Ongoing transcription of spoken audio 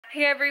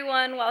Hey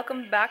everyone,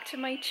 welcome back to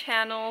my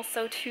channel.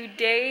 So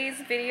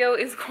today's video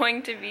is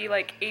going to be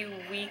like a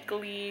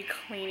weekly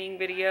cleaning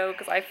video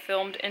because I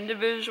filmed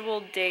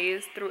individual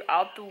days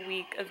throughout the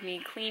week of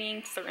me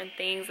cleaning certain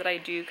things that I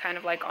do kind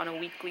of like on a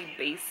weekly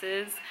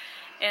basis.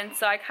 And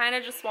so I kind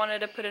of just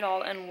wanted to put it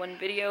all in one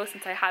video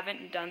since I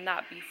haven't done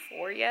that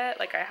before yet.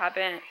 Like I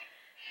haven't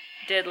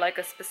did like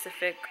a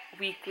specific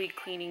weekly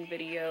cleaning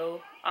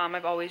video.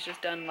 I've always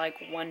just done like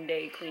one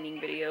day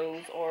cleaning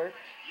videos or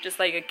just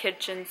like a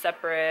kitchen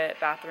separate,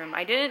 bathroom.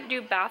 I didn't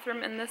do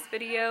bathroom in this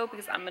video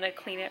because I'm gonna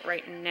clean it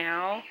right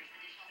now.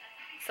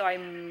 So I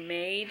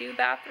may do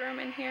bathroom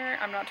in here.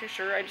 I'm not too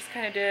sure. I just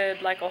kind of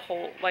did like a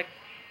whole, like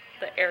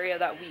the area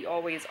that we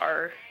always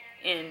are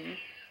in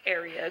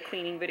area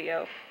cleaning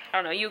video. I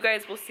don't know, you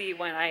guys will see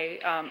when I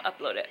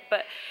upload it.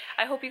 But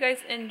I hope you guys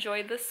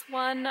enjoyed this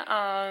one.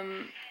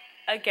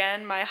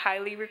 Again, my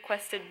highly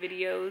requested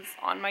videos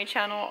on my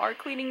channel are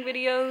cleaning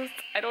videos.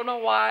 I don't know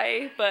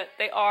why, but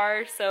they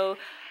are, so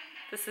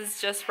this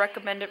is just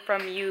recommended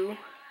from you.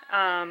 So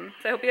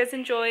I hope you guys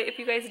enjoy. If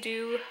you guys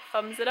do,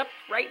 thumbs it up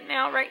right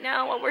now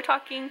while we're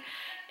talking,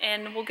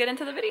 and we'll get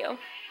into the video.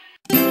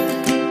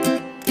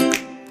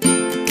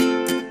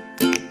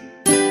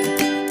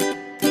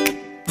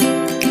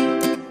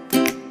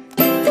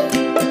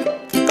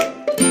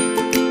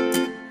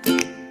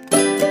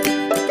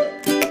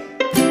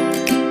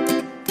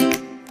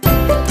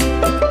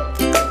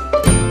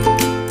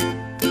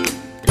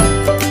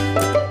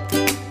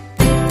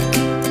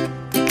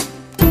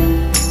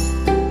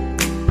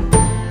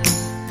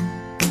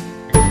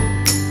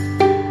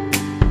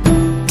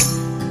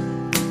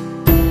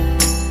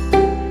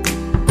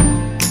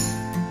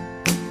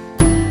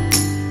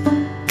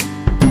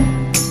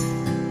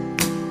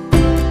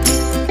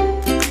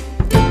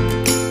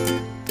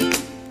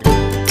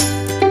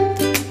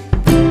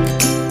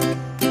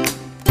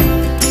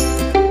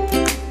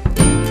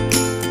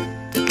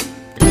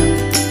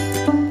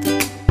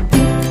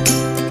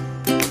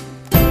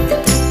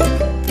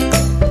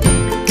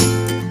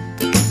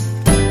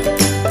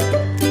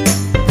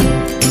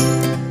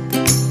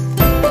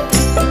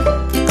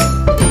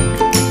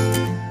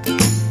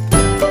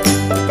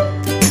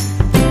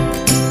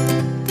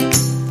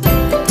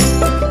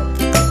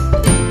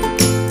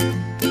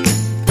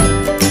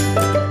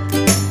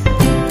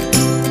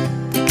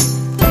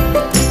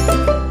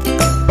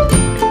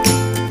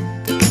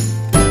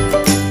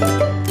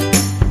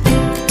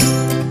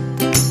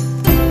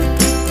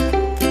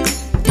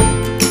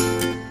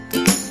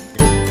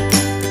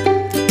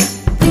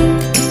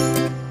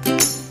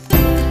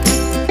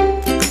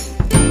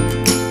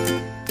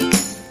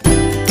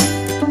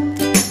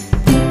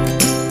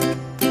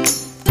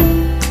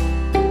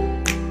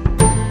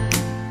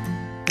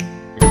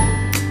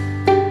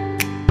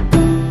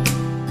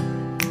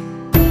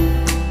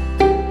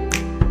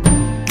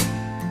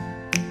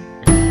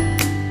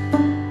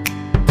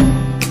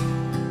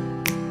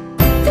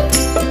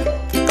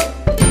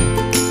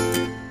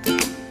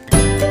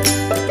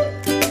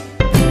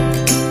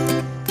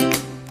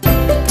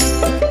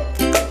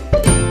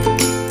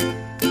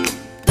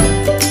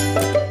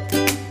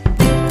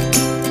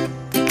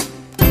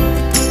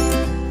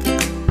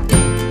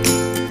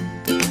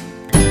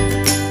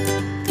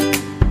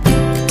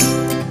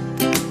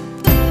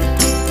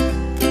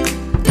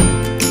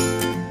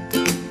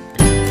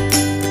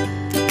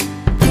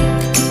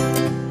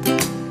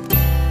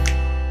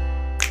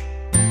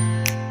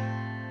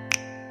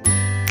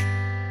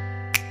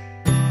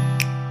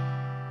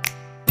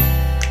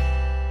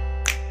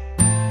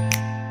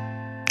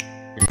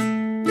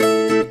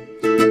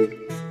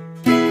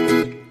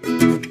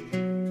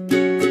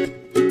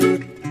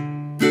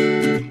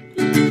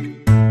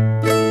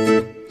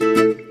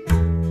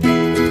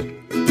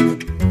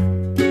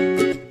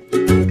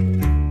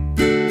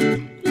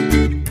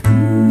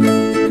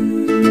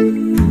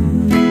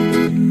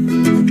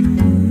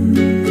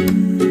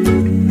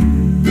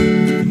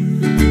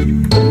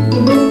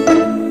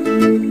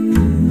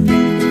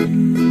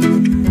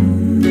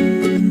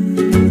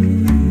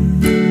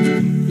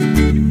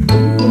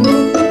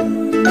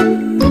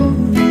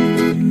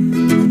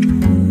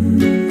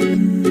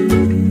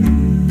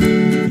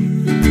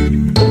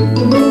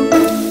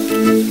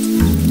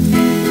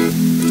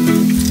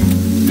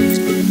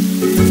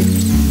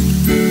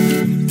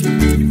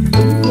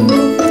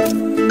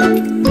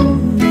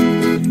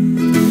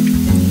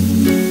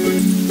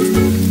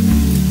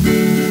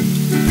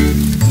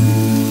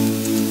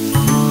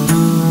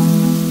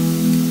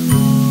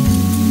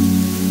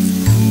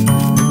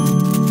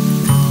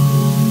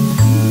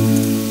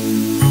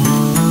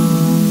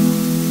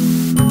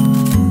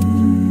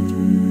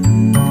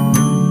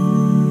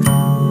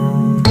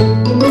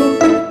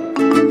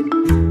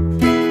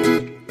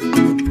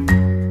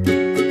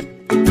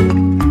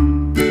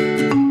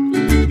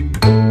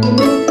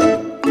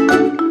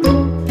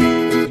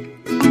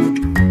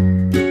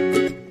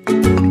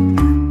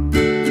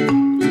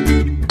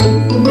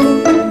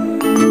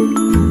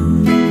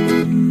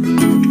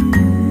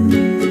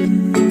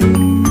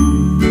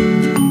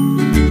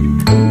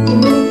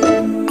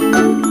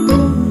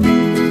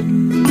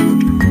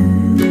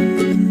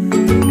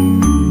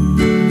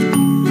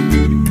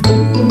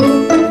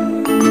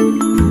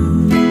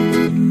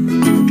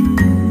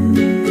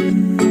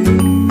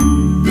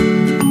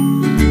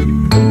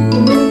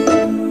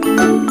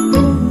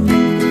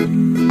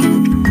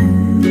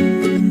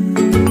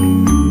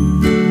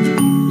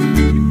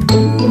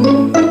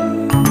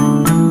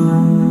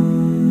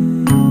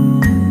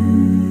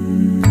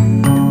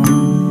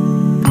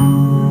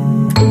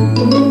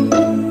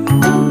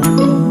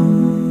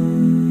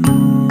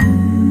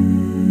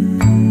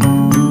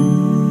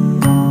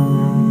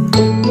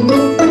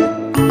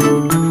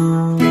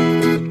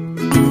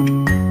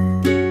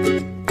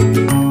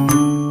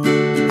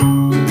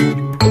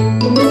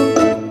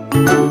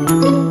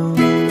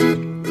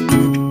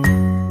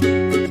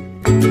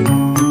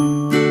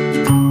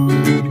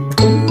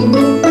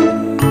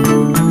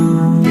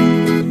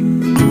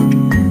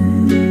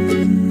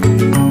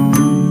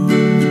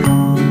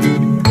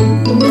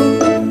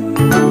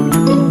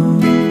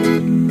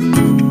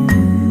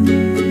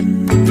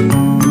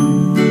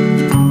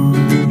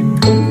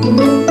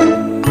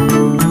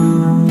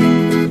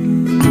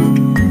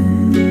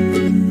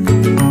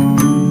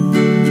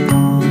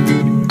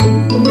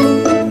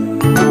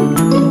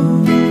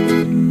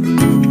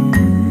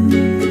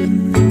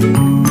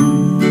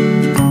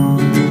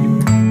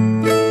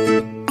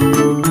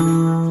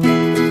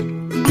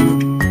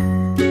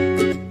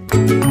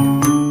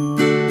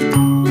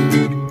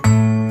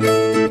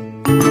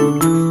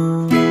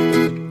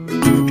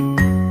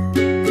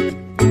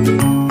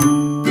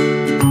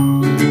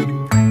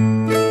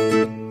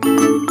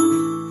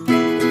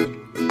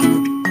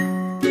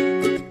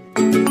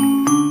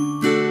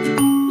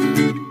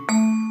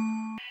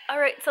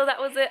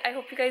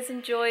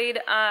 enjoyed.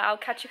 I'll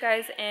catch you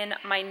guys in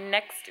my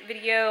next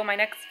video. My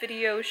next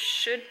video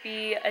should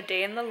be a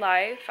day in the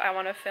life. I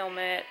want to film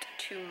it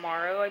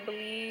tomorrow, I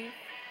believe,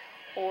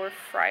 or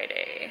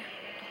Friday.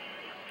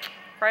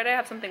 Friday I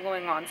have something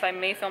going on, so I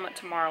may film it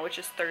tomorrow, which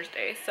is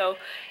Thursday. So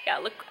yeah,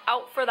 look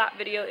out for that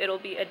video. It'll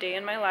be a day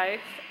in my life.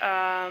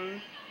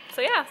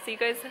 So yeah, see you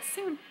guys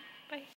soon. Bye.